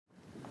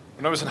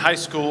When I was in high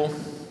school,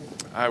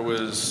 I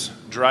was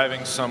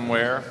driving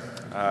somewhere.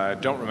 I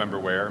don't remember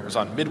where. It was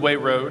on Midway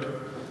Road.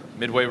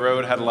 Midway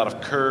Road had a lot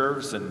of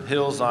curves and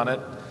hills on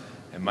it,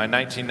 and my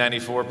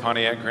 1994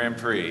 Pontiac Grand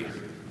Prix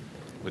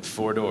with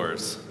 4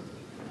 doors.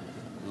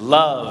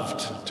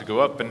 Loved to go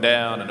up and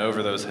down and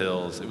over those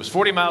hills. It was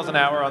 40 miles an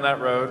hour on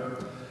that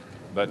road,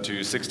 but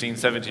to 16,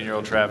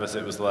 17-year-old Travis,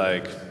 it was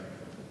like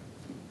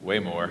way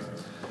more.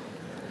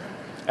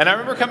 And I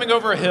remember coming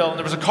over a hill, and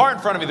there was a car in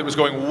front of me that was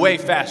going way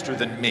faster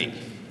than me.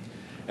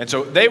 And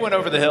so they went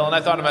over the hill, and I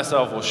thought to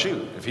myself, well,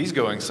 shoot, if he's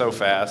going so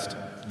fast,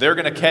 they're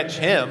going to catch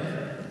him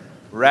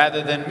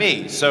rather than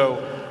me.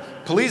 So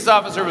police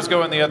officer was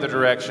going the other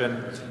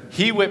direction.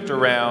 He whipped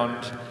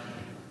around,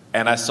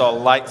 and I saw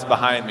lights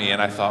behind me,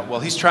 and I thought, well,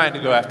 he's trying to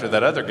go after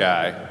that other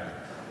guy.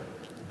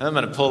 I'm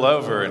going to pull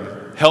over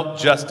and help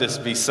justice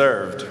be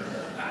served.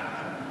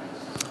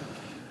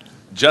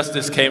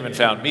 Justice came and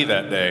found me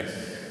that day.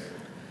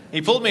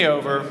 He pulled me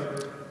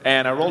over,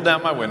 and I rolled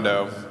down my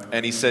window,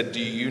 and he said, do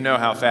you know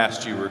how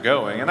fast you were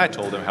going? And I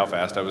told him how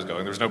fast I was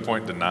going. There was no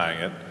point in denying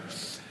it.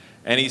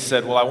 And he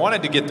said, well, I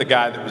wanted to get the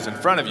guy that was in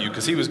front of you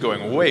because he was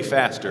going way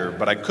faster,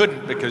 but I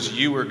couldn't because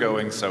you were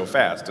going so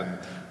fast. And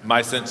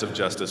my sense of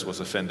justice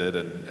was offended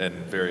and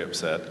very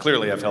upset.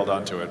 Clearly, I've held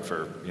on to it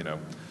for,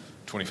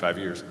 25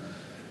 years.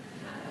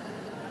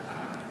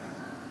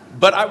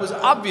 But I was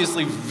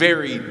obviously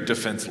very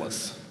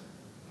defenseless.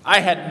 I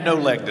had no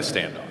leg to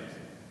stand on.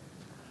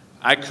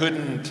 I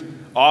couldn't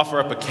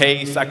offer up a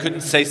case. I couldn't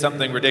say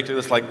something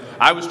ridiculous like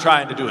I was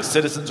trying to do a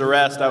citizen's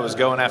arrest. I was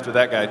going after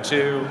that guy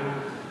too.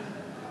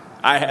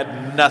 I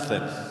had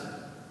nothing.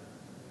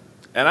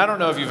 And I don't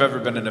know if you've ever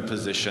been in a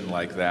position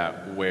like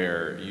that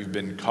where you've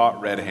been caught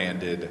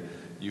red-handed,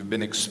 you've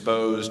been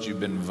exposed,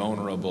 you've been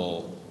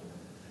vulnerable,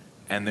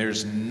 and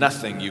there's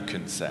nothing you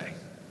can say.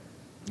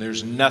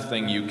 There's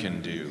nothing you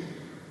can do.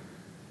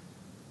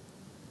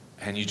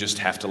 And you just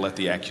have to let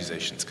the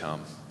accusations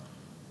come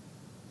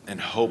and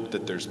hope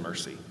that there's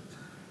mercy,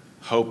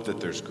 hope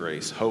that there's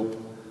grace,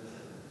 hope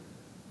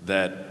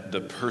that the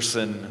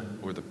person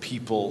or the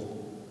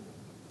people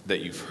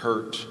that you've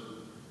hurt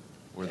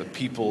or the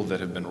people that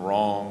have been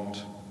wronged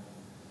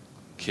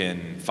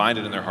can find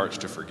it in their hearts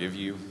to forgive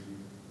you.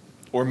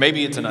 Or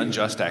maybe it's an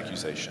unjust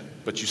accusation,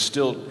 but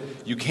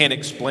you can't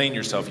explain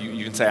yourself.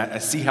 You can say, I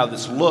see how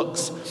this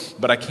looks,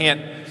 but I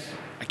can't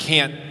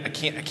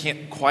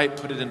quite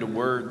put it into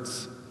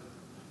words.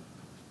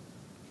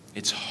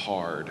 It's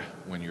hard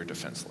when you're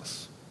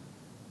defenseless.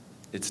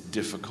 It's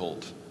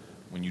difficult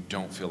when you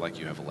don't feel like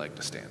you have a leg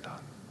to stand on.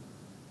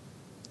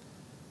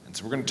 And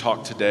so we're going to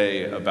talk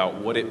today about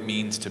what it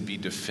means to be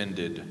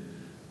defended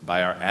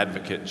by our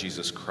advocate,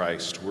 Jesus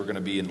Christ. We're going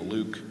to be in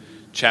Luke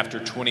chapter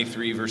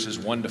 23, verses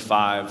 1 to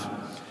 5.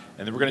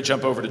 And then we're going to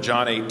jump over to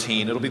John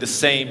 18. It'll be the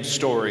same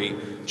story,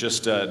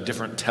 just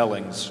different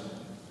tellings.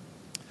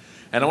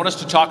 And I want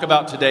us to talk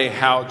about today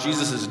how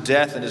Jesus'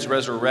 death and his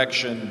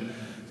resurrection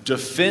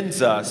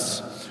defends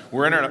us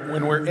when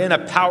we're in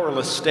a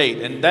powerless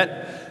state. And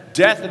that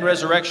death and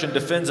resurrection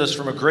defends us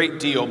from a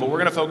great deal, but we're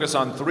going to focus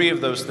on 3 of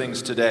those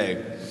things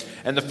today.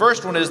 And the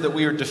first one is that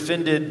we are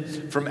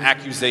defended from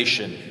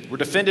accusation. We're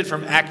defended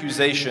from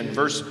accusation,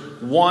 verse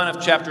 1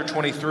 of chapter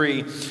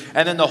 23.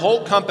 And then the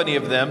whole company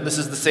of them, this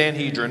is the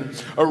Sanhedrin,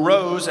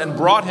 arose and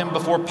brought him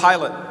before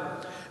Pilate.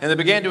 And they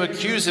began to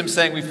accuse him,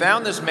 saying, we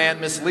found this man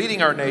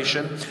misleading our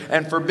nation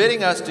and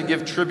forbidding us to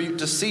give tribute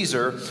to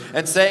Caesar,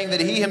 and saying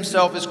that he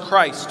himself is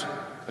Christ,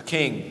 a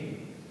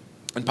king.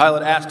 And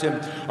Pilate asked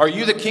him, are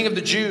you the king of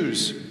the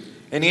Jews?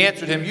 And he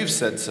answered him, you've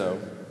said so.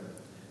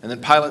 And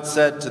then Pilate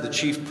said to the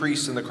chief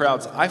priests and the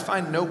crowds, I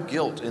find no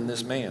guilt in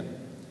this man.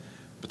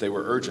 But they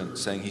were urgent,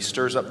 saying, he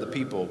stirs up the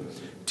people,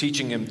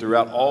 teaching him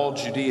throughout all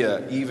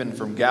Judea, even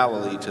from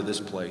Galilee to this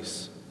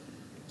place.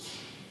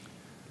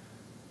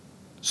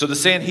 So the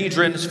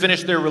Sanhedrins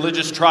finished their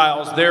religious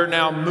trials. They're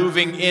now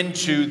moving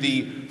into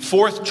the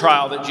 4th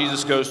trial that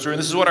Jesus goes through. And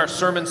this is what our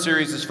sermon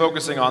series is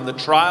focusing on, the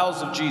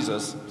trials of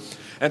Jesus.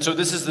 And so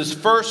this is his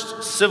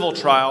first civil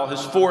trial,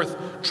 his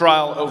 4th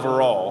trial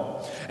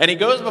overall. And he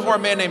goes before a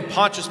man named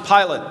Pontius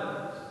Pilate.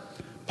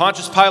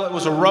 Pontius Pilate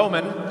was a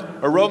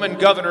Roman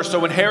governor. So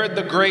when Herod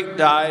the Great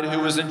died, who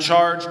was in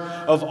charge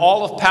of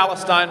all of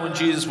Palestine when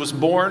Jesus was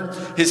born,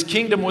 his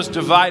kingdom was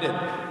divided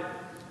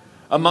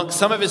amongst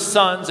some of his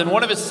sons, and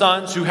one of his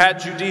sons who had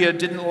Judea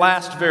didn't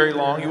last very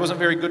long. He wasn't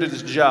very good at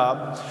his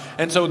job.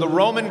 And so the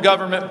Roman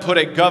government put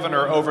a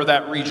governor over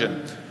that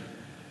region.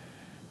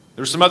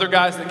 There were some other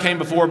guys that came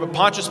before, but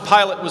Pontius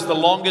Pilate was the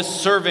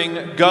longest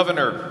serving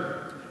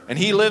governor. And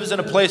he lives in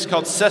a place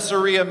called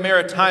Caesarea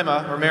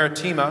Maritima.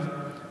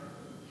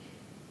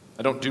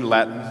 I don't do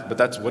Latin, but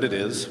that's what it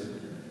is.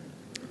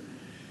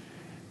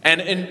 And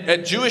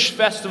at Jewish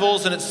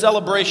festivals and at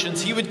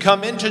celebrations, he would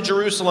come into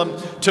Jerusalem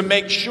to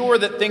make sure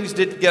that things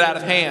didn't get out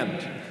of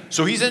hand.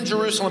 So he's in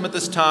Jerusalem at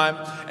this time,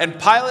 and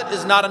Pilate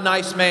is not a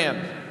nice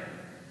man.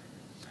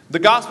 The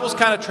Gospels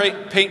kind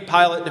of paint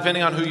Pilate,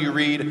 depending on who you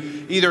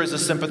read, either as a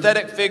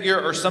sympathetic figure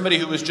or somebody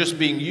who was just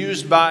being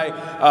used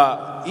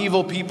by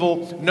evil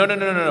people. No.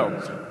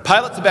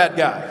 Pilate's a bad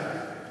guy.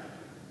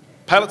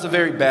 Pilate's a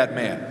very bad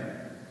man.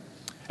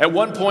 At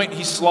one point,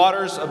 he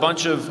slaughters a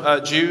bunch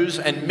of Jews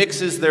and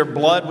mixes their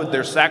blood with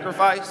their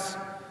sacrifice.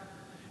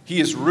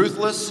 He is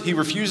ruthless. He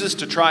refuses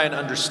to try and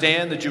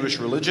understand the Jewish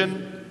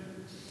religion.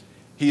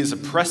 He is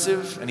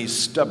oppressive and he's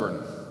stubborn.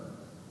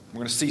 We're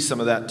going to see some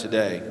of that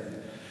today.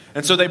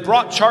 And so they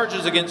brought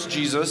charges against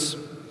Jesus.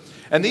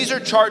 And these are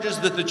charges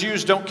that the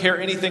Jews don't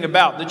care anything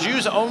about. The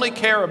Jews only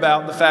care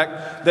about the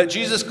fact that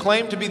Jesus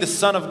claimed to be the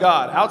Son of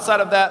God. Outside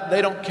of that,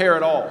 they don't care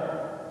at all.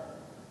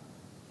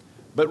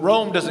 But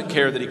Rome doesn't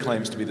care that he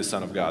claims to be the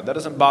Son of God. That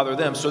doesn't bother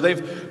them. So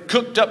they've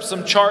cooked up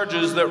some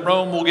charges that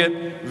Rome will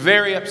get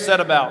very upset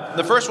about.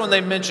 The first one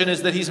they mention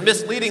is that he's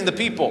misleading the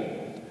people.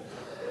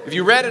 If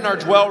you read in our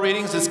dwell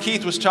readings, as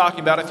Keith was talking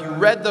about, if you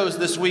read those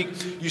this week,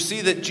 you see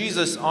that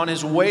Jesus, on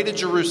his way to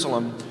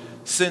Jerusalem,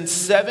 sends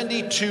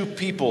 72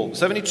 people,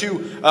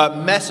 72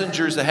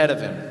 messengers ahead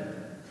of him.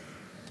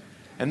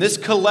 And this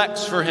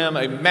collects for him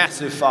a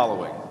massive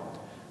following,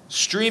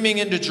 streaming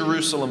into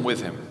Jerusalem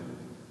with him.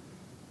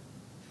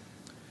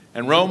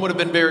 And Rome would have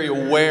been very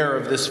aware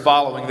of this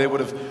following. They would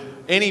have,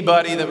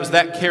 anybody that was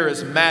that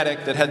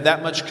charismatic, that had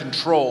that much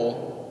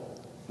control,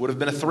 would have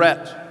been a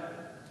threat.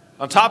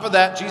 On top of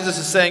that, Jesus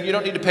is saying, you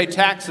don't need to pay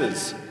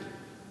taxes.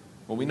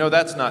 Well, we know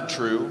that's not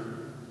true.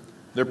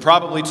 They're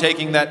probably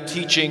taking that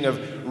teaching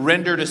of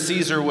render to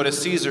Caesar what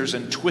is Caesar's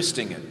and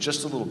twisting it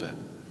just a little bit.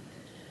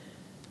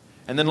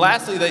 And then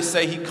lastly, they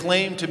say he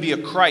claimed to be a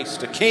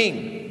Christ, a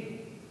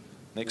king.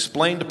 They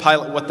explain to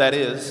Pilate what that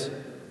is.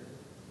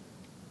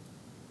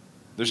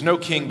 There's no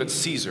king but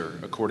Caesar,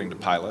 according to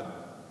Pilate.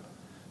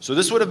 So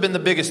this would have been the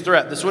biggest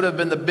threat. This would have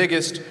been the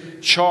biggest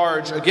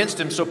charge against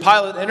him. So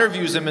Pilate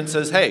interviews him and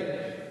says,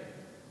 hey,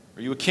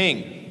 are you a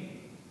king?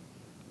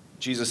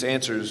 Jesus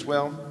answers,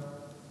 well,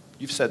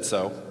 you've said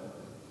so.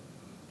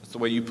 That's the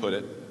way you put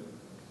it.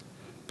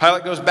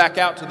 Pilate goes back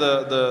out to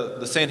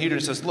the Sanhedrin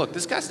and says, look,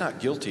 this guy's not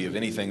guilty of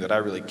anything that I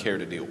really care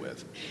to deal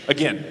with.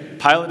 Again,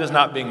 Pilate is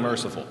not being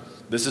merciful.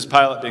 This is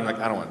Pilate being like,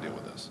 I don't want to deal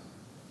with this.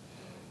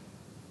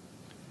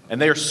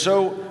 And they are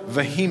so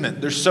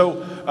vehement, they're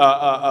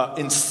so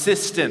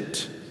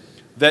insistent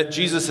that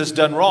Jesus has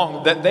done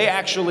wrong that they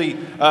actually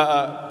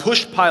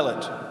push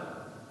Pilate.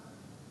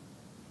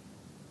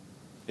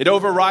 It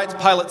overrides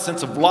Pilate's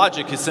sense of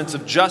logic, his sense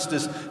of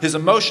justice, his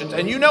emotions.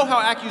 And you know how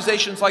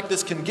accusations like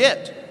this can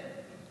get.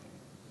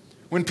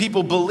 When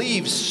people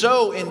believe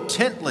so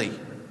intently,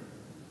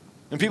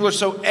 when people are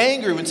so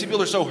angry, when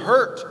people are so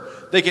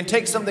hurt, they can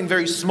take something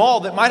very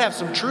small that might have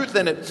some truth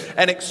in it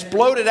and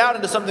explode it out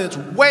into something that's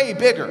way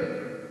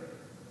bigger.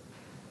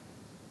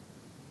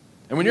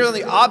 And when you're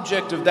the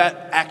object of that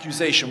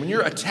accusation, when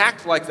you're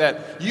attacked like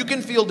that, you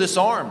can feel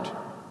disarmed. You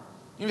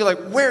can be like,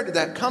 where did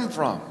that come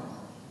from?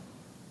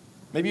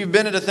 Maybe you've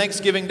been at a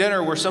Thanksgiving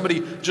dinner where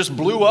somebody just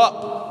blew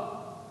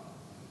up.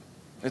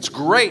 It's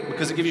great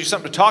because it gives you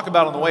something to talk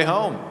about on the way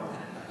home.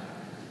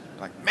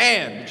 Like,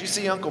 man, did you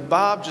see Uncle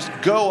Bob just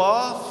go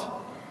off?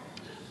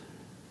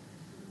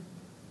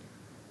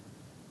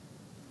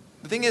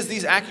 The thing is,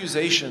 these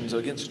accusations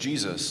against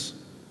Jesus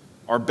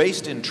are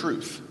based in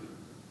truth.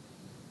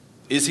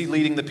 Is he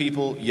leading the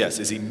people? Yes.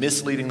 Is he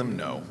misleading them?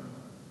 No.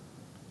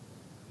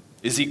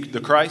 Is he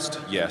the Christ?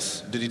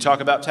 Yes. Did he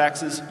talk about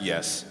taxes?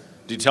 Yes.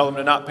 Did he tell them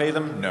to not pay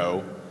them?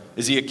 No.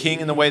 Is he a king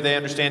in the way they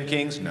understand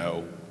kings?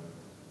 No.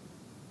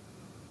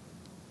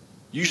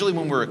 Usually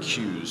when we're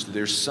accused,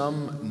 there's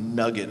some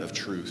nugget of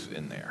truth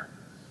in there.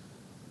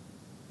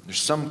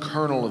 There's some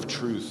kernel of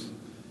truth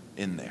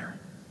in there.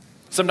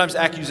 Sometimes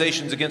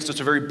accusations against us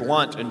are very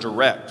blunt and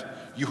direct.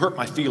 You hurt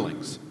my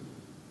feelings.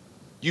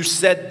 You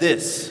said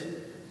this.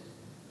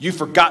 You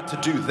forgot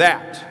to do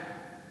that.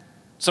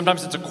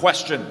 Sometimes it's a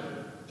question.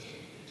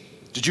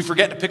 Did you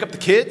forget to pick up the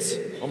kids?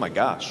 Oh my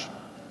gosh.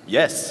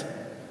 Yes.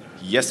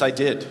 Yes, I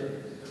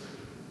did.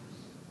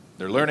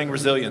 They're learning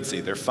resiliency.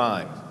 They're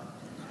fine.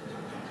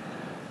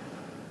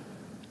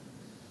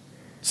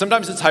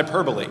 Sometimes it's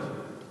hyperbole.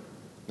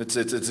 It's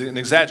an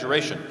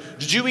exaggeration.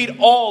 Did you eat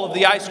all of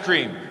the ice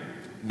cream?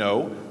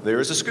 No, there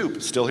is a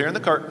scoop. Still here in the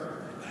cart.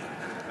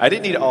 I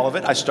didn't eat all of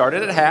it. I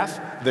started at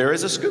half. There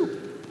is a scoop.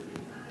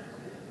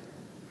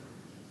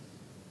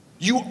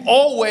 You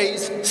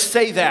always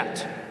say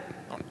that.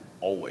 I don't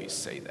always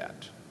say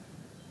that.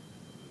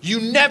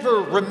 You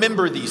never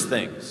remember these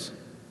things.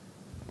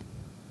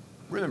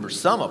 Remember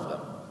some of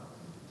them.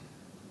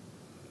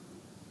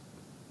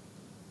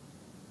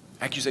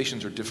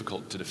 Accusations are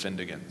difficult to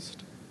defend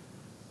against.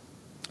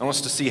 I want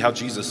us to see how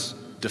Jesus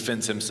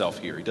defends himself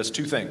here. He does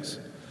two things.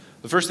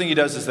 The first thing he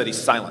does is that he's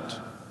silent.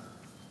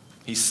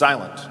 He's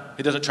silent.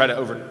 He doesn't try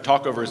to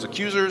talk over his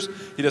accusers.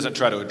 He doesn't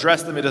try to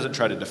address them. He doesn't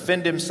try to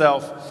defend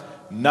himself.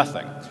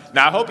 Nothing.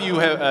 Now, I hope you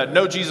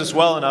know Jesus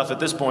well enough at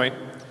this point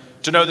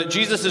to know that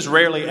Jesus is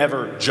rarely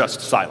ever just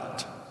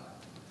silent.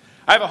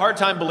 I have a hard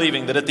time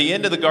believing that at the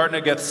end of the Garden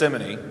of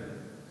Gethsemane,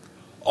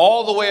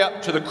 all the way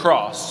up to the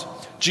cross,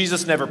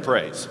 Jesus never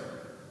prays.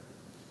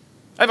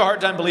 I have a hard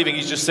time believing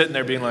he's just sitting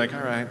there being like,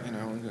 all right, we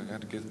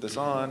got to get this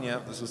on. Yeah,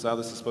 this is how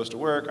this is supposed to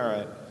work. All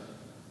right.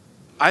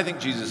 I think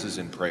Jesus is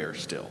in prayer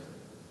still.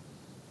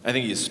 I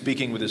think he is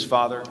speaking with his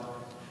Father.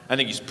 I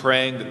think he's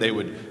praying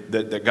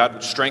that God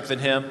would strengthen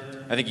him.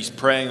 I think he's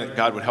praying that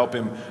God would help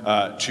him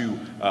to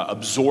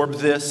absorb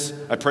this.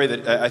 I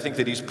think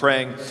that he's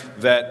praying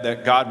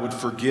that God would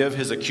forgive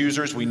his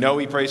accusers. We know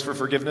he prays for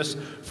forgiveness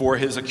for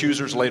his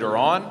accusers later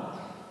on.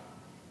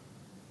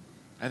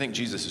 I think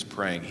Jesus is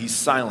praying. He's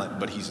silent,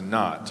 but he's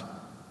not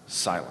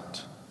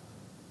silent.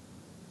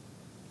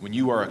 When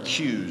you are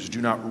accused,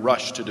 do not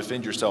rush to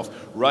defend yourself.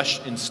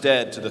 Rush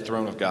instead to the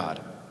throne of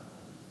God.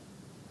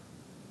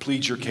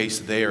 Plead your case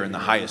there in the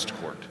highest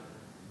court.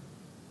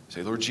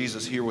 Say, Lord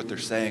Jesus, hear what they're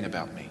saying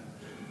about me.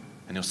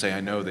 And he'll say,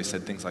 I know they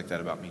said things like that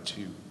about me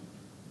too.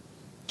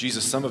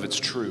 Jesus, some of it's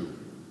true.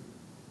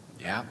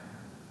 Yeah.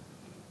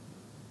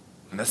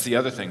 And that's the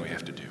other thing we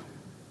have to do.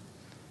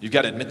 You've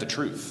got to admit the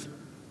truth.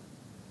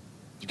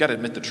 You've got to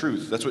admit the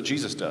truth. That's what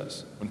Jesus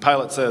does. When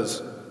Pilate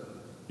says,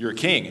 you're a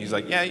king, he's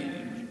like, yeah,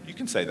 you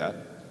can say that.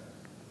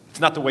 It's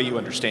not the way you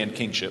understand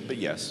kingship, but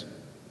yes.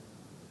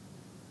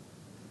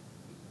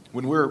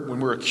 When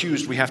we're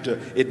accused, we have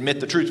to admit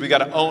the truth. We got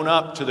to own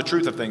up to the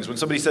truth of things. When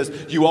somebody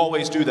says, you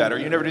always do that, or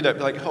you never do that,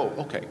 be like, oh,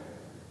 okay.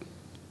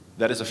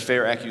 That is a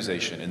fair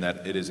accusation, in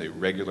that it is a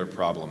regular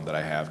problem that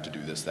I have to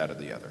do this, that, or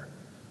the other.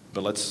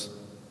 But let's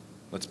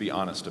be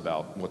honest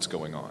about what's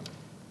going on.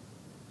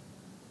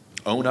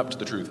 Own up to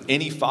the truth.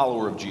 Any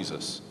follower of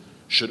Jesus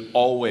should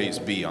always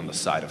be on the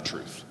side of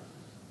truth,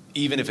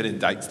 even if it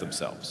indicts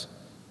themselves,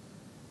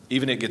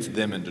 even if it gets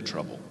them into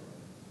trouble.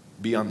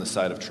 Be on the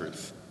side of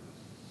truth.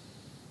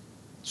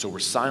 So we're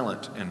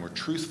silent and we're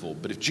truthful.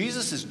 But if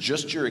Jesus is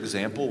just your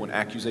example when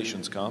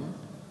accusations come,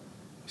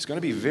 he's going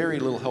to be very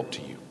little help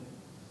to you.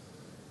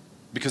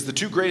 Because the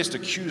two greatest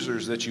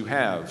accusers that you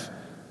have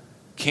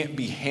can't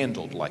be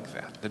handled like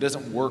that. It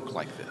doesn't work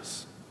like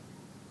this.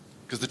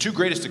 Because the two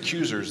greatest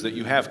accusers that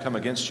you have come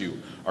against you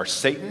are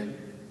Satan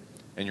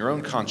and your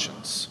own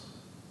conscience.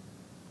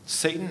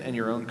 Satan and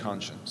your own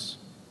conscience.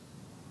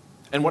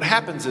 And what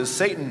happens is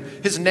Satan,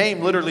 his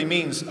name literally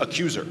means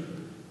accuser.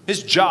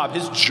 His job,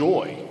 his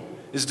joy,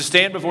 is to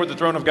stand before the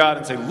throne of God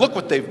and say, look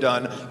what they've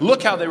done.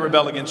 Look how they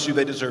rebel against you.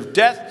 They deserve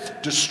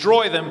death.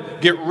 Destroy them.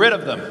 Get rid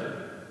of them.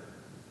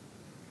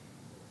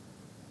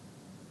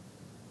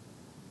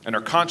 And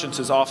our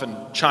consciences often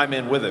chime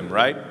in with him,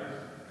 right?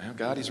 Oh,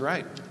 God, he's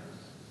right.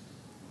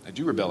 I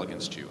do rebel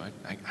against you.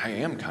 I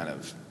am kind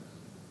of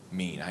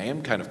mean. I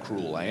am kind of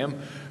cruel. I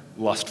am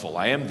lustful.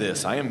 I am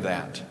this. I am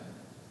that.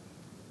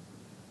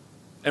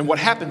 And what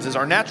happens is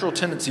our natural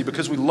tendency,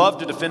 because we love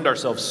to defend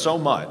ourselves so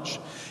much,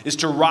 is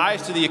to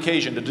rise to the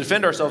occasion, to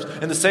defend ourselves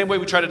in the same way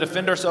we try to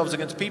defend ourselves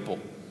against people.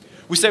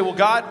 We say, well,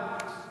 God,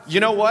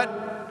 you know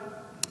what?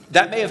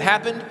 That may have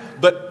happened,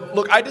 but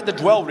look, I did the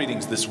dwell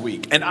readings this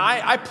week, and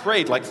I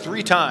prayed like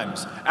 3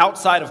 times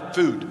outside of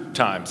food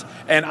times.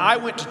 And I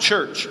went to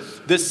church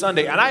this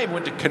Sunday, and I even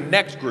went to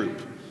Connect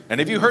Group. And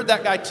have you heard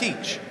that guy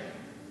teach?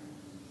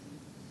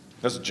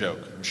 That's a joke.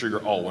 I'm sure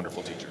you're all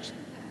wonderful teachers.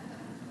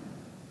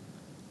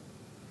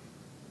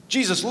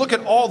 Jesus, look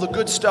at all the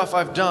good stuff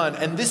I've done,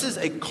 and this is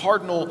a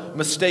cardinal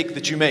mistake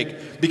that you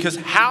make. Because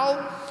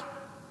how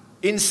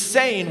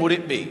insane would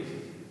it be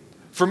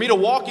for me to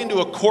walk into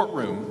a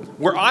courtroom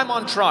where I'm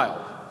on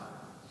trial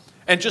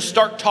and just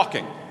start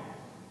talking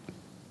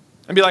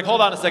and be like,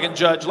 hold on a second,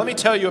 Judge, let me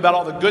tell you about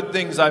all the good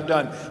things I've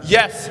done.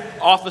 Yes,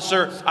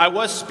 officer, I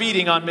was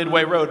speeding on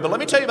Midway Road, but let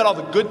me tell you about all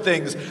the good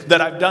things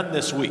that I've done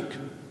this week.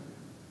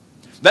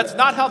 That's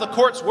not how the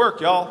courts work,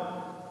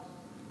 y'all.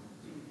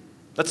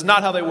 That's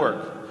not how they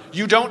work.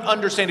 You don't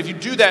understand, if you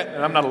do that,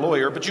 and I'm not a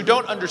lawyer, but you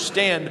don't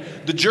understand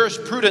the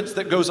jurisprudence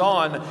that goes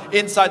on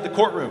inside the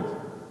courtroom.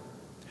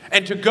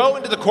 And to go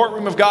into the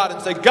courtroom of God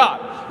and say,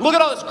 God, look at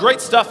all this great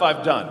stuff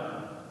I've done.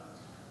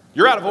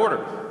 You're out of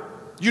order.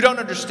 You don't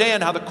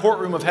understand how the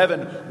courtroom of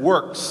heaven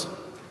works.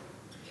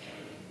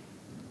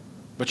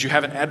 But you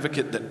have an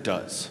advocate that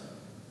does.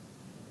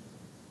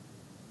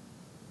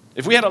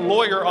 If we had a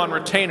lawyer on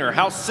retainer,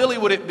 how silly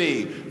would it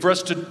be for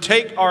us to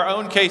take our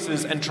own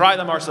cases and try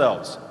them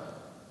ourselves?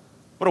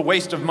 What a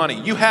waste of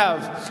money. You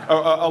have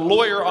a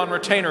lawyer on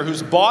retainer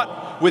who's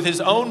bought with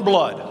his own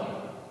blood.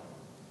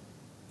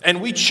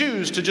 And we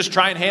choose to just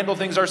try and handle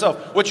things ourselves.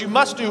 What you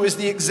must do is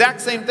the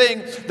exact same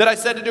thing that I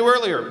said to do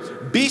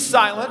earlier. Be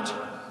silent.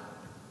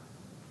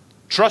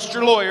 Trust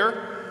your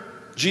lawyer,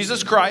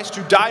 Jesus Christ,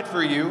 who died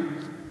for you,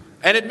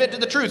 and admit to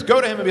the truth.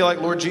 Go to him and be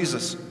like, Lord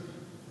Jesus,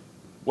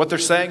 what they're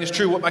saying is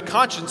true. What my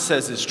conscience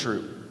says is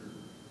true.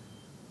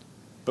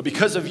 But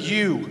because of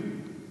you,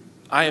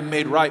 I am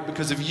made right.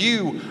 Because of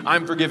you,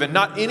 I'm forgiven.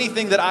 Not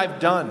anything that I've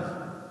done.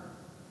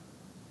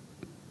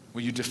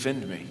 Will you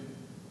defend me?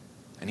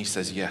 And he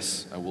says,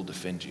 yes, I will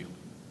defend you.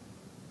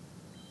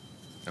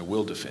 I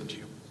will defend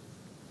you.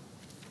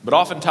 But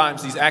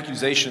oftentimes these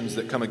accusations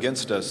that come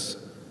against us,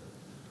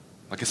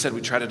 like I said,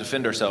 we try to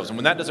defend ourselves. And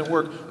when that doesn't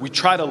work, we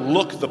try to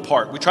look the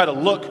part. We try to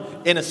look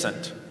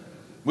innocent.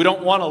 We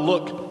don't want to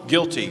look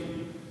guilty.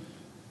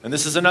 And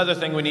this is another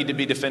thing we need to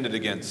be defended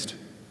against.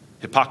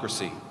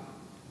 Hypocrisy.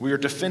 We are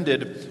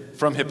defended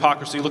from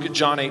hypocrisy. Look at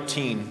John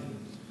 18.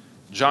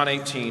 John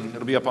 18.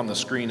 It'll be up on the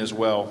screen as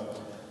well.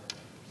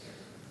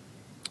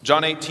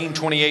 John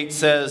 18:28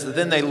 says,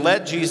 "Then they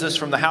led Jesus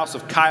from the house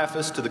of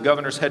Caiaphas to the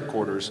governor's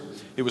headquarters.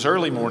 It was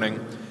early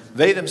morning.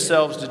 They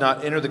themselves did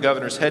not enter the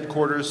governor's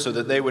headquarters so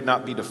that they would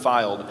not be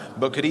defiled,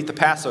 but could eat the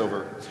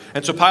Passover.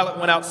 And so Pilate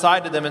went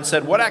outside to them and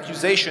said, 'What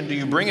accusation do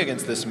you bring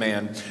against this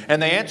man?'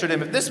 And they answered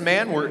him, 'If this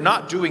man were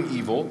not doing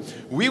evil,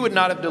 we would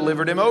not have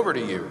delivered him over to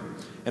you.'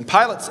 And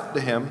Pilate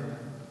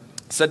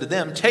said to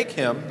them, 'Take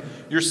him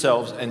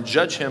yourselves and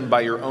judge him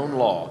by your own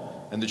law.'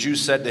 And the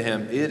Jews said to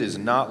him, 'It is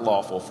not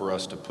lawful for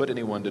us to put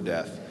anyone to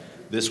death.'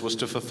 This was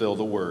to fulfill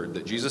the word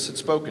that Jesus had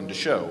spoken to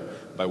show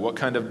by what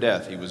kind of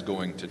death he was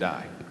going to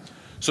die."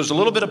 So there's a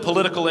little bit of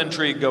political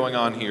intrigue going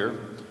on here.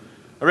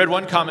 I read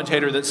one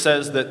commentator that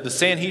says that the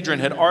Sanhedrin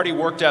had already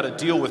worked out a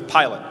deal with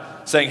Pilate,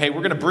 saying, "Hey,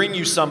 we're going to bring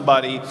you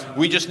somebody.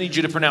 We just need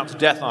you to pronounce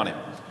death on him."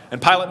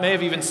 And Pilate may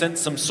have even sent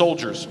some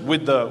soldiers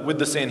with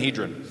the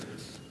Sanhedrin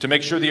to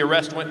make sure the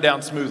arrest went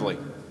down smoothly.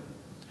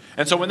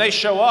 And so when they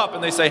show up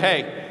and they say,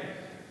 "Hey,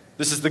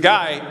 this is the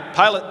guy,"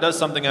 Pilate does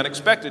something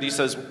unexpected. He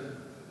says,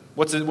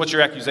 what's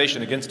your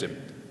accusation against him?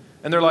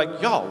 And they're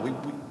like, "Y'all,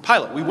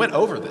 Pilate, we went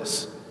over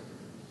this."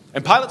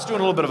 And Pilate's doing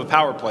a little bit of a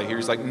power play here.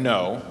 He's like,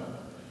 "No,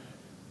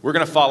 we're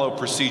going to follow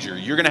procedure.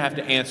 You're going to have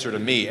to answer to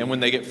me." And when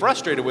they get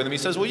frustrated with him, he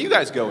says, "Well, you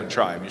guys go and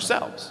try him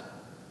yourselves."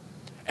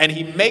 And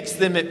he makes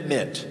them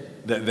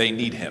admit that they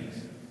need him.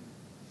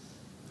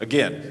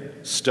 Again,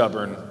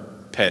 stubborn,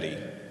 petty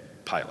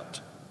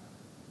Pilate.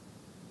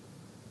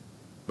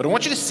 But I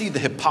want you to see the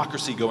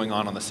hypocrisy going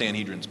on the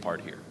Sanhedrin's part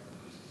here.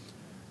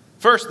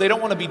 First, they don't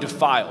want to be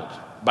defiled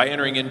by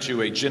entering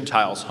into a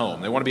Gentile's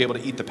home. They want to be able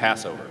to eat the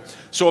Passover.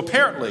 So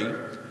apparently,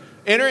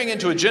 entering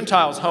into a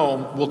Gentile's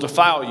home will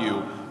defile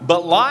you,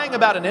 but lying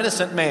about an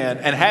innocent man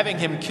and having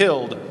him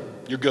killed,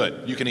 you're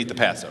good. You can eat the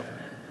Passover.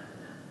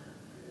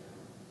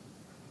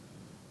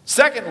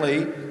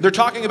 Secondly, they're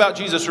talking about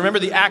Jesus. Remember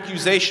the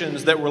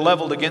accusations that were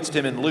leveled against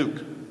him in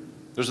Luke.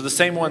 Those are the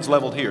same ones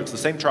leveled here. It's the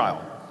same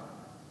trial.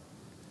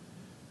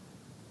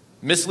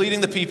 Misleading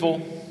the people,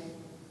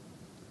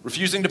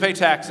 refusing to pay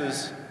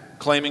taxes,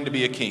 claiming to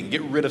be a king.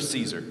 Get rid of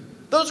Caesar.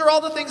 Those are all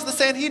the things the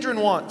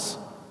Sanhedrin wants.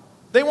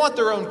 They want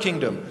their own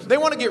kingdom. They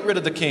want to get rid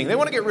of the king. They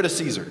want to get rid of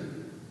Caesar.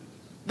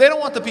 They don't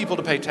want the people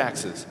to pay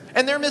taxes.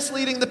 And they're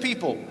misleading the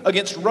people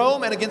against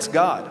Rome and against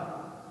God.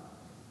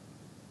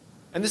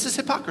 And this is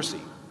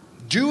hypocrisy.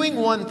 Doing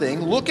one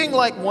thing, looking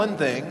like one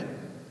thing,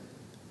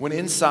 when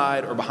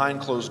inside or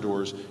behind closed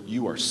doors,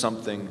 you are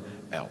something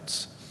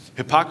else.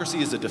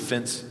 Hypocrisy is a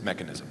defense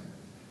mechanism.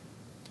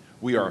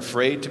 We are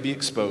afraid to be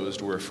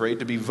exposed. We're afraid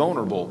to be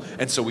vulnerable.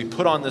 And so we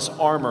put on this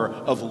armor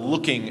of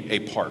looking a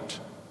part.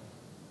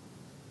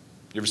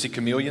 You ever see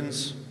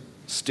chameleons,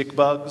 stick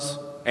bugs,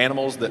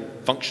 animals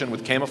that function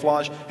with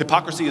camouflage?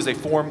 Hypocrisy is a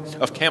form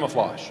of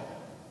camouflage.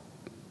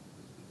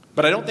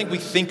 But I don't think we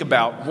think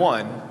about,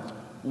 one,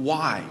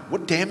 why?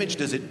 What damage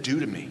does it do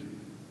to me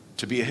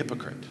to be a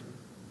hypocrite?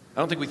 I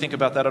don't think we think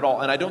about that at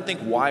all. And I don't think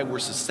why we're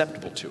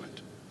susceptible to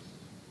it.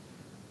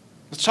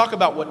 Let's talk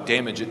about what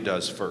damage it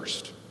does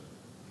first.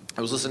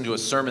 I was listening to a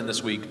sermon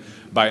this week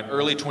by an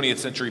early 20th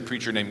century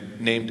preacher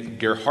named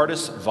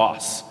Gerhardus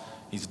Voss.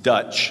 He's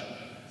Dutch.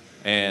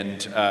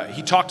 And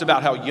he talked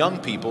about how young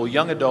people,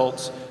 young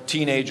adults,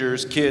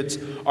 teenagers, kids,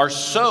 are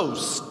so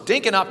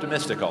stinking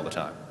optimistic all the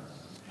time.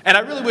 And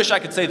I really wish I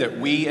could say that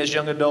we as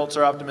young adults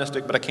are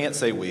optimistic, but I can't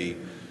say we.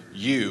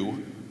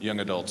 You, young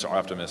adults, are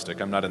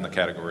optimistic. I'm not in the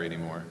category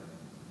anymore.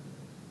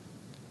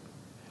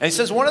 And he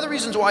says one of the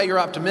reasons why you're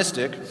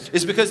optimistic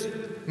is because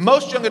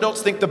most young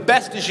adults think the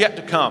best is yet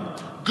to come.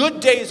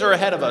 Good days are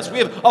ahead of us. We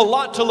have a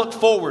lot to look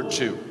forward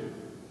to.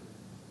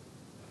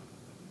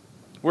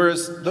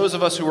 Whereas those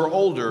of us who are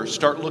older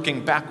start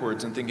looking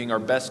backwards and thinking our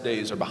best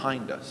days are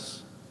behind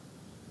us.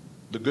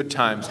 The good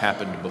times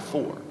happened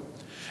before.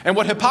 And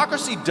what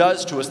hypocrisy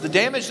does to us, the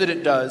damage that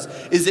it does,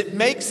 is it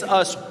makes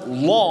us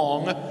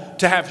long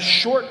to have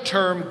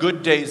short-term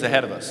good days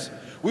ahead of us.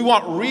 We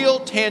want real,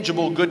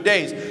 tangible good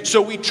days.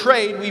 So we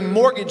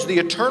mortgage the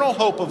eternal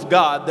hope of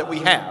God that we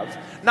have,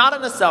 not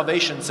in a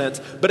salvation sense,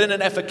 but in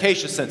an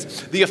efficacious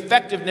sense. The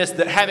effectiveness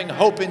that having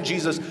hope in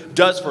Jesus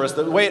does for us,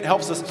 the way it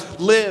helps us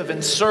live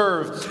and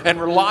serve and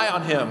rely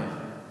on Him.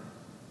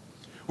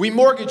 We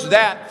mortgage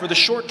that for the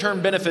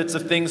short-term benefits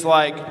of things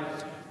like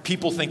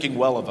people thinking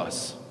well of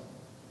us,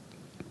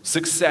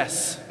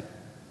 success,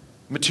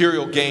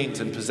 material gains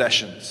and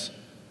possessions,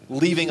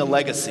 leaving a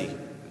legacy,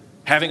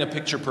 having a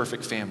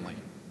picture-perfect family.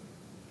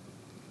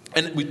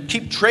 And we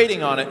keep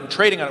trading on it and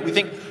trading on it. We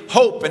think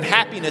hope and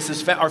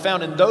happiness are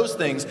found in those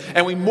things,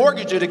 and we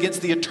mortgage it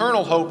against the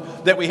eternal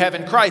hope that we have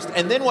in Christ.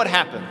 And then what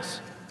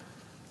happens?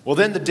 Well,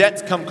 then the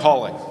debts come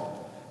calling.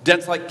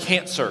 Debts like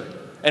cancer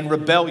and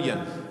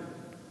rebellion,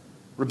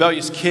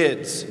 rebellious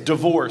kids,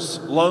 divorce,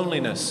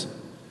 loneliness.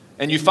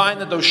 And you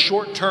find that those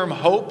short-term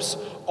hopes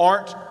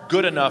aren't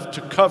good enough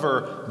to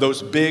cover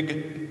those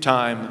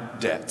big-time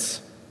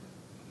debts.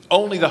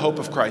 Only the hope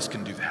of Christ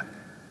can do that.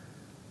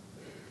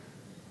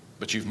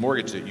 But you've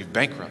mortgaged it, you've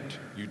bankrupted,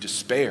 you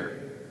despair.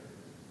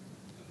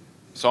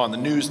 Saw on the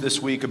news this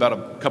week about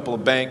a couple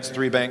of banks,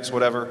 3 banks,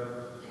 whatever,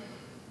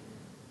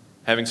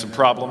 having some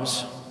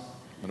problems,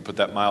 going to put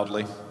that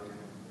mildly,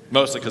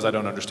 mostly because I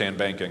don't understand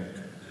banking.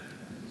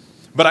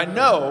 But I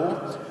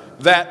know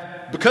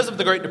that because of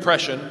the Great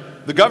Depression,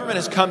 the government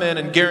has come in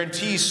and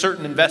guarantees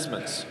certain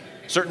investments,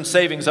 certain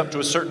savings up to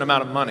a certain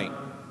amount of money.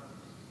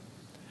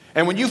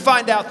 And when you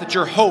find out that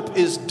your hope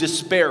is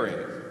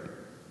despairing,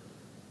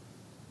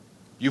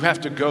 you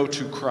have to go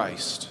to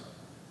Christ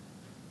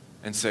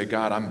and say,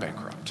 God, I'm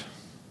bankrupt.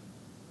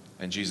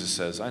 And Jesus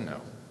says, I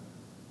know.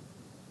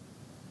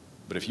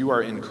 But if you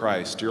are in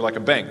Christ, you're like a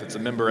bank that's a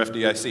member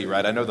FDIC,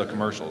 right? I know the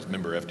commercials,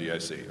 member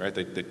FDIC, right?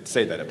 They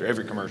say that after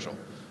every commercial.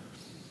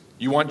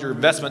 You want your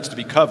investments to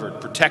be covered,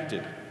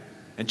 protected.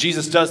 And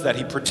Jesus does that.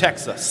 He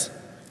protects us.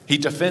 He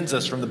defends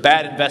us from the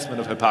bad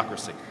investment of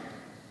hypocrisy.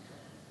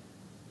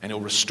 And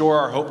he'll restore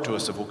our hope to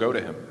us if we'll go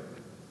to him.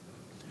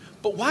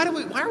 But why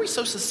are we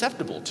so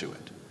susceptible to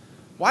it?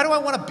 Why do I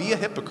want to be a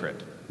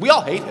hypocrite? We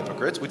all hate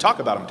hypocrites. We talk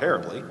about them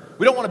terribly.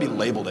 We don't want to be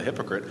labeled a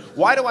hypocrite.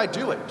 Why do I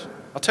do it?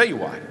 I'll tell you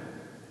why.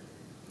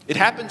 It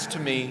happens to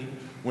me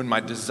when my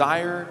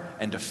desire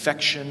and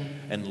affection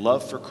and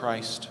love for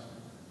Christ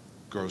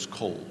grows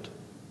cold.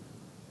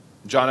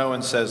 John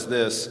Owen says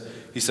this.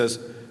 He says,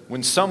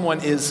 when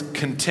someone is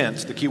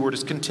content, the key word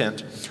is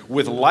content,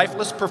 with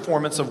lifeless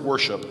performance of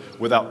worship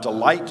without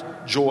delight,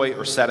 joy,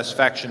 or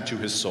satisfaction to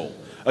his soul.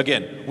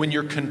 Again, when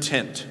you're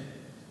content.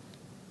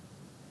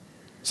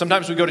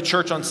 Sometimes we go to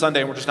church on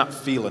Sunday and we're just not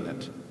feeling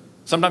it.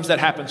 Sometimes that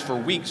happens for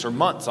weeks or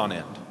months on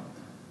end.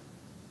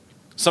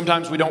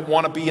 Sometimes we don't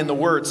want to be in the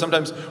Word.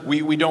 Sometimes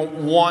we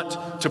don't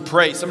want to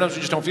pray. Sometimes we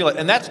just don't feel it.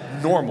 And that's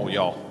normal,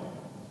 y'all.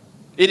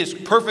 It is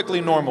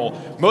perfectly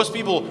normal. Most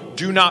people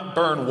do not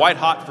burn white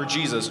hot for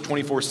Jesus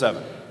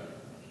 24/7.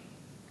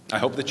 I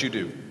hope that you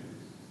do.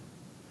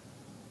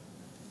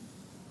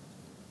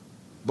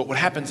 But what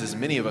happens is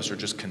many of us are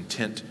just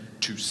content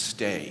to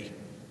stay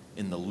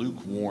in the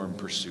lukewarm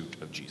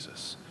pursuit of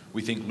Jesus.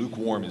 We think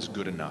lukewarm is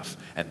good enough,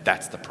 and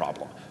that's the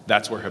problem.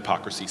 That's where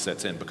hypocrisy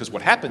sets in. Because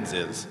what happens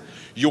is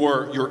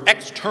your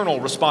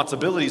external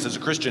responsibilities as a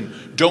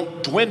Christian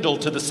don't dwindle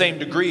to the same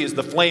degree as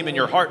the flame in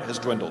your heart has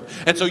dwindled.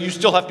 And so you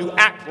still have to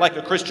act like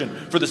a Christian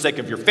for the sake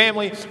of your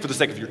family, for the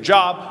sake of your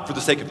job, for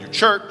the sake of your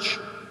church.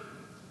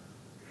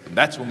 And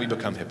that's when we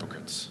become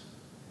hypocrites.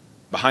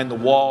 Behind the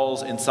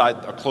walls,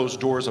 inside the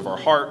closed doors of our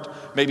heart,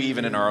 maybe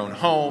even in our own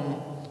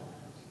home,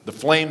 the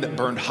flame that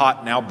burned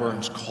hot now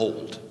burns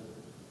cold.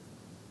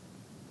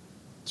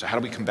 So how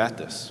do we combat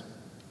this?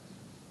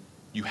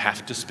 You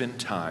have to spend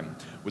time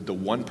with the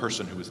one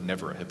person who is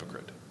never a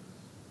hypocrite.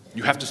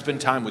 You have to spend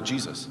time with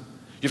Jesus.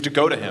 You have to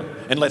go to him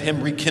and let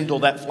him rekindle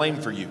that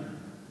flame for you.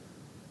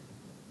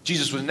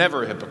 Jesus was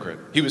never a hypocrite.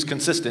 He was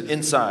consistent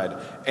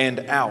inside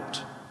and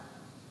out.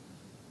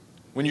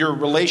 When your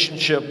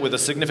relationship with a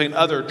significant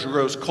other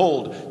grows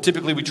cold,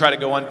 typically we try to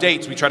go on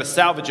dates, we try to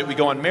salvage it, we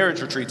go on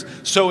marriage retreats.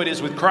 So it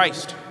is with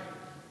Christ.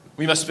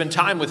 We must spend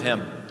time with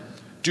him.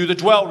 Do the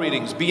dwell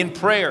readings, be in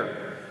prayer.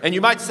 And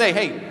you might say,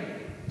 hey,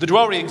 the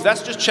dwell readings,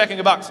 that's just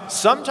checking a box.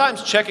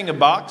 Sometimes checking a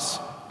box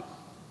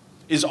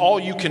is all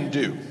you can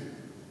do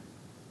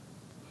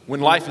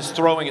when life is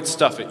throwing its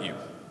stuff at you.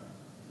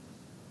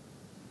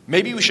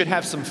 Maybe we should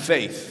have some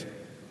faith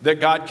that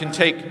God can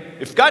take,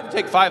 if God can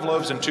take 5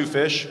 loaves and 2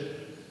 fish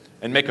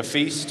and make a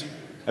feast,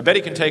 I bet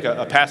he can take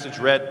a passage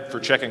read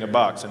for checking a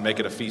box and make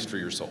it a feast for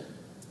your soul.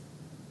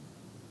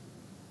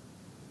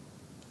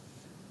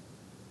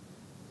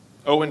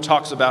 Owen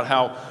talks about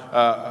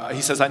how,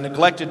 he says, I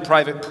neglected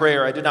private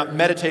prayer. I did not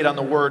meditate on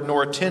the word,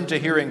 nor attend to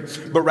hearing,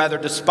 but rather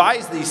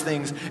despised these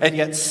things, and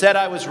yet said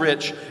I was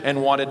rich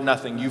and wanted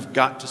nothing. You've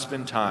got to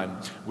spend time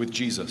with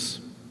Jesus.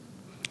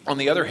 On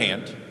the other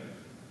hand,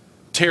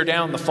 tear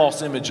down the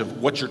false image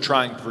of what you're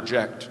trying to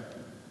project.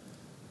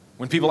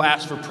 When people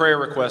ask for prayer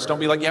requests, don't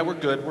be like, yeah, we're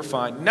good, we're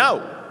fine.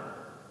 No.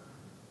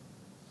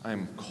 I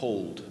am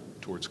cold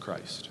towards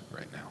Christ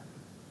right now.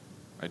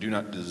 I do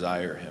not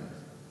desire him.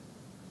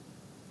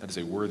 That is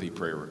a worthy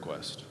prayer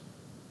request.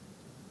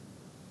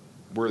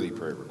 Worthy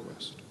prayer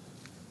request.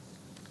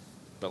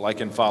 But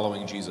like in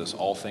following Jesus,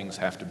 all things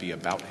have to be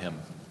about him.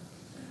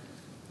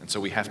 And so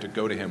we have to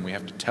go to him. We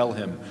have to tell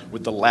him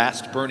with the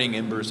last burning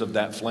embers of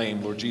that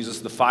flame, Lord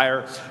Jesus, the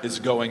fire is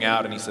going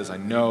out. And he says, I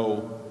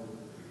know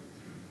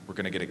we're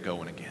going to get it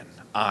going again.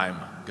 I'm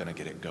going to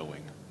get it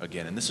going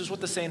again. And this is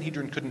what the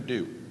Sanhedrin couldn't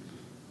do.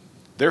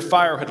 Their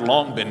fire had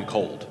long been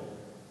cold.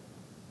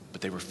 But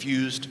they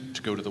refused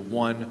to go to the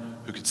one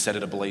who could set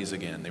it ablaze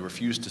again. They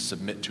refused to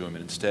submit to him,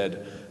 and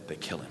instead, they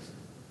kill him.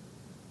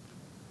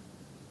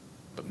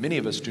 But many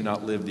of us do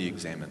not live the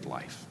examined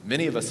life.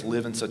 Many of us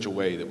live in such a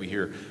way that we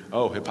hear,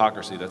 oh,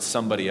 hypocrisy, that's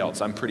somebody else.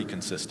 I'm pretty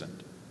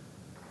consistent.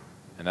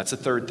 And that's a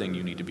third thing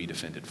you need to be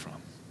defended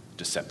from,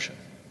 deception.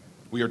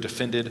 We are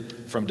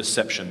defended from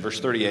deception. Verse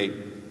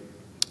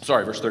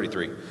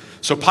 33.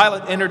 So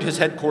Pilate entered his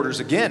headquarters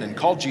again and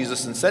called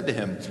Jesus and said to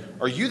him,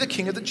 are you the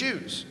king of the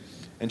Jews?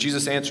 And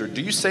Jesus answered,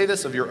 do you say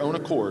this of your own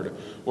accord,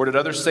 or did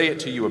others say it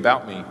to you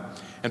about me?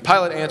 And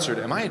Pilate answered,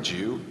 am I a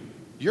Jew?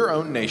 Your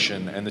own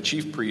nation and the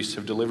chief priests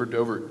have delivered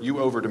you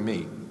over to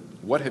me.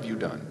 What have you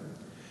done?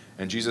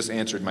 And Jesus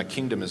answered, my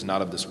kingdom is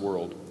not of this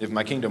world. If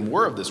my kingdom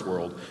were of this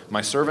world,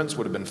 my servants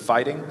would have been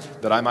fighting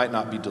that I might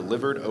not be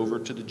delivered over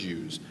to the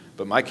Jews.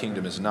 But my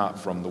kingdom is not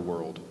from the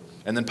world.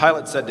 And then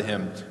Pilate said to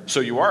him,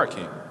 so you are a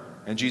king?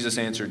 And Jesus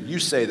answered, you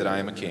say that I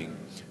am a king.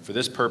 For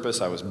this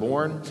purpose I was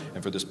born,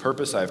 and for this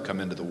purpose I have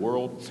come into the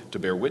world, to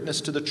bear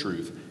witness to the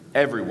truth.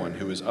 Everyone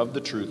who is of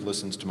the truth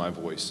listens to my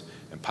voice.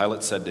 And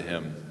Pilate said to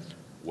him,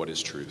 what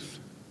is truth?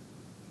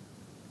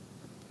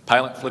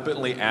 Pilate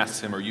flippantly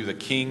asks him, are you the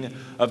king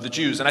of the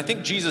Jews? And I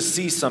think Jesus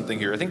sees something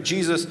here. I think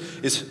Jesus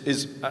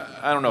is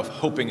I don't know if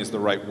hoping is the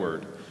right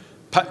word.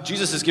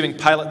 Jesus is giving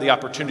Pilate the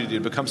opportunity to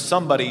become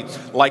somebody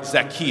like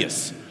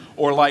Zacchaeus,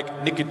 or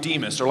like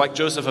Nicodemus, or like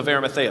Joseph of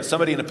Arimathea,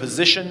 somebody in a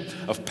position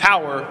of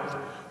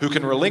power who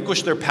can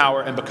relinquish their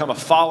power and become a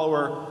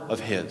follower of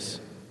his.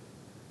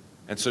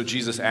 And so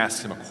Jesus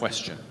asks him a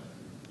question.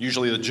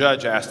 Usually the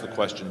judge asks the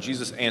question.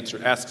 Jesus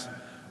asks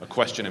a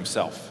question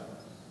himself.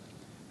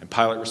 And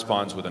Pilate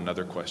responds with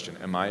another question.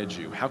 Am I a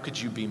Jew? How could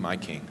you be my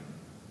king?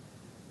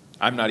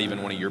 I'm not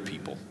even one of your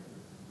people.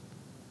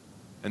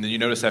 And then you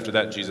notice after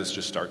that, Jesus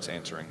just starts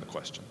answering the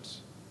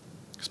questions.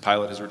 Because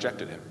Pilate has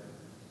rejected him.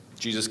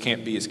 Jesus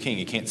can't be his king.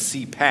 He can't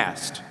see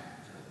past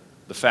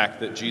the fact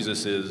that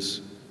Jesus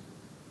is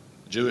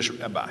a Jewish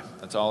rabbi.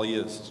 That's all he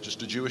is. It's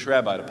just a Jewish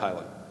rabbi to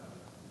Pilate.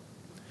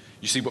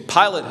 You see, what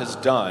Pilate has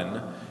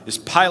done is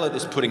Pilate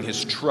is putting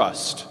his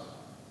trust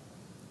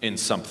in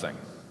something.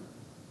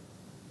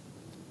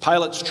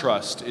 Pilate's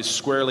trust is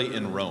squarely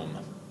in Rome.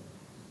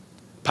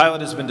 Pilate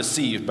has been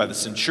deceived by the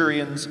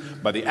centurions,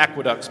 by the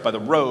aqueducts, by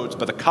the roads,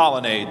 by the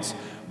colonnades,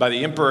 by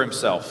the emperor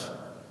himself,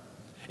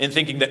 in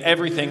thinking that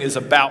everything is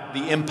about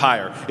the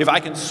empire. If I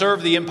can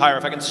serve the empire,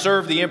 if I can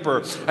serve the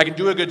emperor, I can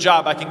do a good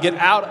job, I can get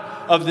out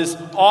of this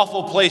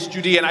awful place,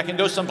 Judea, and I can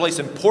go someplace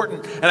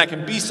important, and I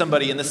can be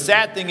somebody. And the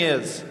sad thing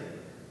is,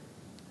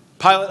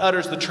 Pilate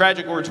utters the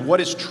tragic words,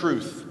 what is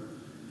truth?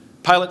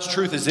 Pilate's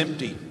truth is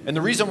empty. And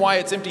the reason why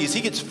it's empty is he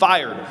gets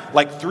fired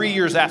like 3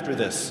 years after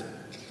this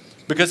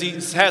because he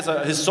has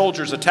his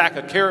soldiers attack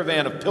a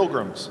caravan of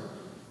pilgrims,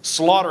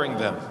 slaughtering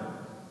them.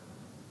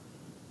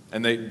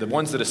 And the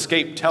ones that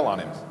escape tell on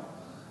him.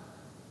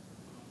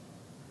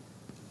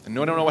 And no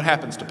one knows what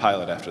happens to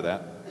Pilate after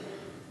that.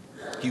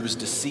 He was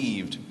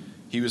deceived.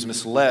 He was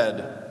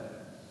misled.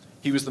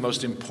 He was the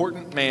most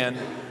important man,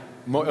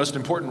 most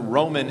important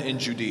Roman in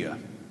Judea.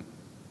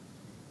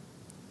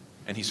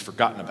 And he's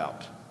forgotten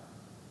about.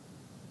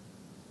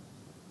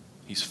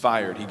 He's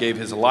fired. He gave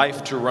his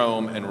life to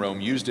Rome, and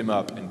Rome used him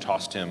up and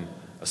tossed him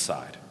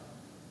aside.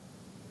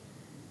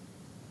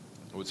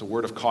 Oh, it's a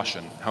word of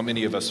caution. How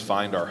many of us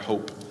find our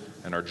hope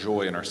and our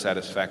joy and our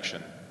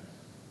satisfaction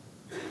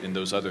in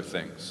those other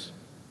things?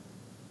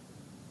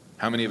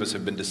 How many of us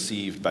have been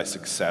deceived by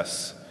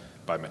success,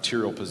 by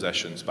material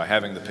possessions, by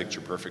having the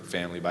picture-perfect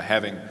family, by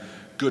having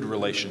good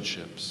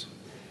relationships?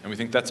 And we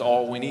think that's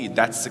all we need.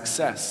 That's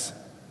success.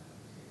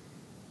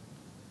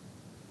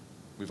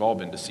 We've all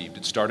been deceived.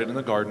 It started in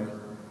the garden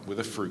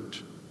with a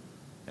fruit.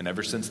 And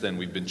ever since then,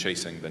 we've been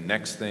chasing the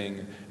next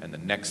thing and the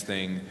next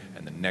thing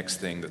and the next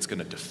thing that's going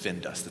to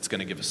defend us, that's going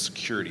to give us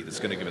security,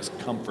 that's going to give us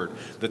comfort,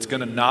 that's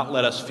going to not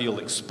let us feel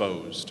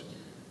exposed.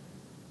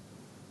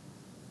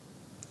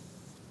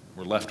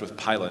 We're left with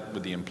Pilate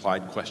with the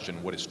implied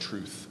question, what is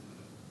truth?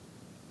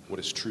 What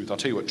is truth? I'll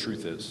tell you what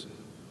truth is.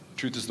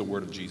 Truth is the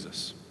word of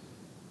Jesus.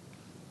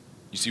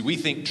 You see, we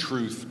think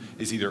truth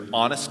is either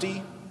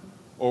honesty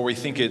or we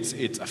think it's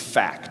a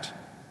fact.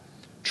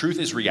 Truth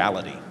is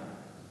reality.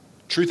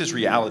 Truth is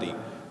reality.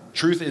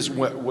 Truth is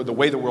the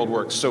way the world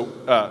works. So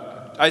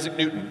Isaac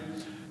Newton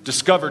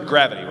discovered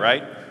gravity,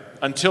 right?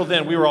 Until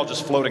then, we were all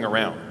just floating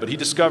around. But he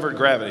discovered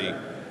gravity,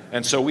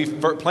 and so we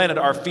planted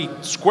our feet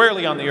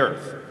squarely on the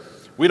earth.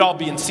 We'd all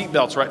be in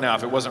seatbelts right now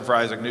if it wasn't for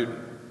Isaac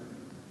Newton.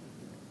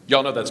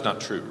 Y'all know that's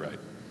not true, right?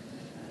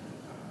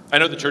 I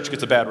know the church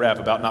gets a bad rap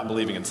about not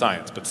believing in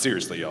science, but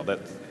seriously, y'all,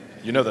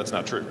 you know that's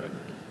not true, right?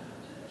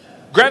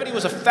 Gravity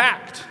was a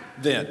fact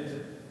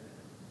then.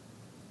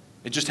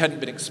 It just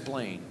hadn't been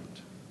explained.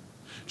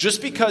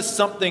 Just because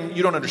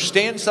you don't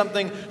understand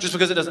something, just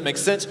because it doesn't make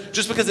sense,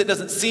 just because it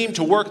doesn't seem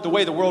to work the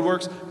way the world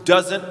works,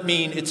 doesn't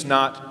mean it's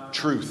not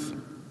truth.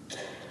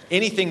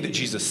 Anything that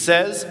Jesus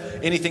says,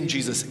 anything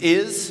Jesus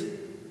is,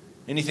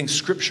 anything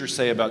scriptures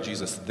say about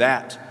Jesus,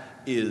 that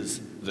is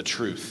the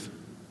truth.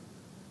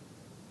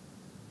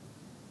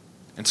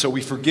 And so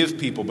we forgive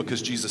people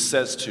because Jesus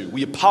says to.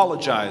 We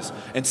apologize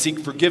and seek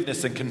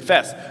forgiveness and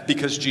confess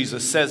because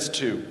Jesus says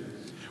to.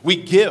 We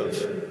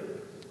give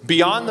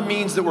beyond the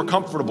means that we're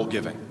comfortable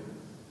giving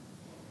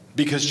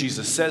because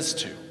Jesus says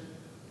to.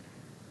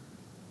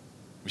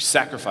 We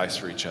sacrifice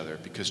for each other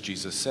because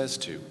Jesus says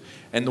to.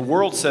 And the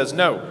world says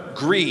no.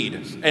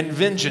 Greed and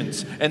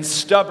vengeance and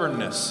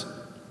stubbornness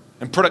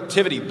and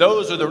productivity,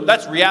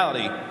 that's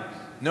reality.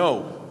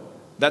 No,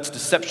 that's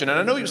deception. And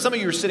I know some of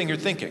you are sitting here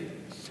thinking,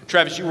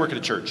 Travis, you work at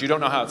a church. You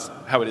don't know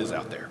how it is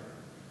out there.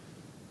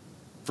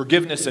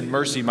 Forgiveness and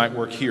mercy might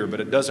work here, but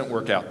it doesn't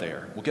work out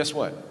there. Well, guess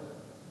what?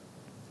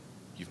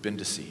 You've been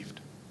deceived.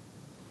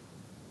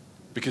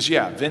 Because,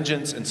 yeah,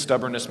 vengeance and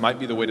stubbornness might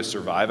be the way to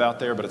survive out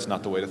there, but it's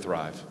not the way to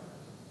thrive.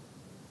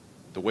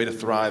 The way to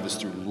thrive is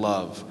through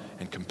love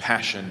and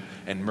compassion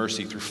and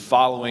mercy, through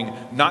following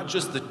not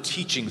just the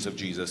teachings of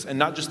Jesus and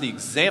not just the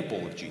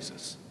example of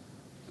Jesus,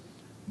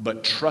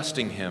 but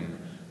trusting him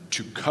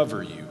to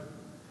cover you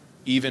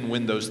even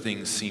when those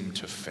things seem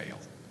to fail.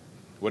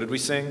 What did we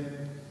sing?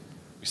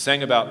 We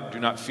sang about, do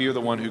not fear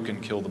the one who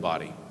can kill the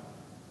body,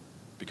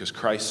 because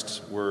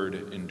Christ's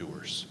word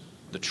endures.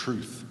 The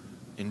truth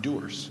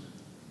endures.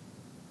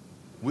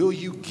 Will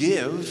you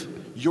give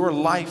your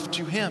life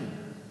to him?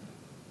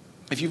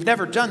 If you've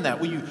never done that,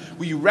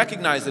 will you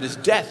recognize that his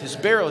death, his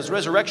burial, his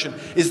resurrection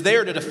is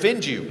there to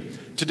defend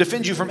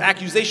you from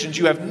accusations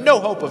you have no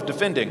hope of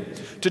defending,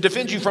 to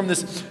defend you from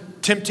this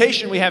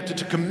temptation we have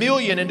to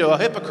chameleon into a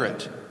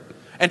hypocrite,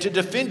 and to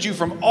defend you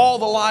from all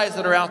the lies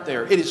that are out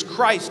there. It is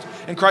Christ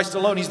and Christ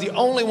alone. He's the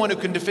only one who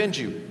can defend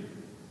you.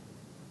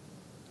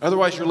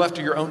 Otherwise, you're left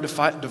to your own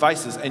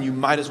devices, and you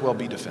might as well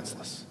be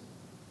defenseless.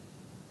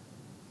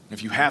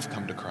 If you have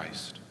come to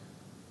Christ,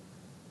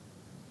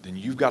 then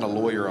you've got a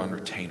lawyer on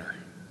retainer,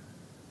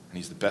 and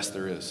he's the best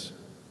there is.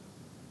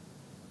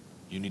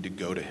 You need to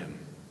go to him.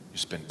 You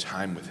spend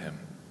time with him.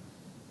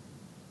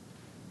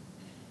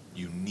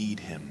 You need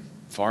him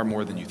far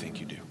more than you think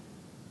you do.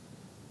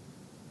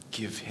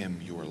 Give him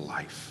your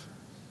life.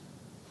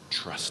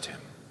 Trust him.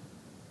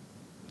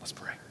 Let's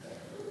pray.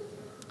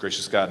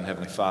 Gracious God and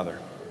Heavenly Father,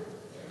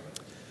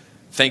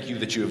 thank you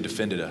that you have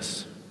defended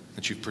us,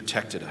 that you've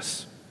protected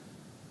us.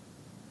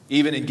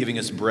 Even in giving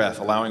us breath,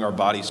 allowing our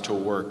bodies to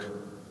work,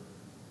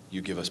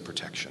 you give us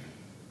protection.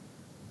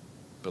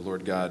 But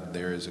Lord God,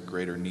 there is a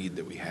greater need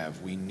that we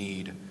have. We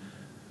need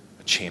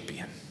a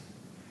champion,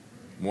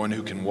 one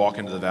who can walk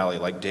into the valley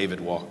like David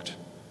walked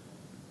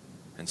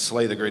and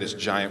slay the greatest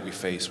giant we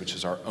face, which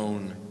is our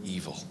own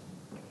evil.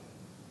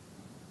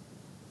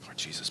 Lord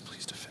Jesus,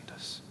 please defend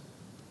us.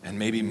 And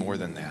maybe more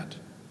than that,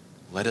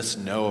 let us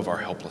know of our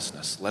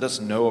helplessness. Let us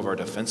know of our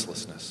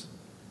defenselessness.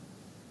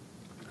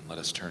 And let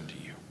us turn to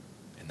you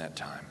in that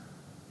time,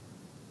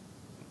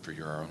 for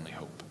you're our only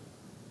hope.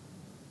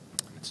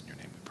 And it's in your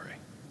name we pray,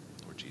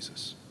 Lord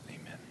Jesus.